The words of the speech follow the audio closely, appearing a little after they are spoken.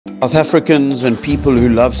South Africans and people who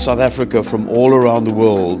love South Africa from all around the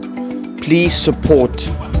world, please support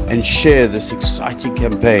and share this exciting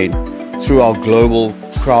campaign through our global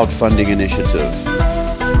crowdfunding initiative.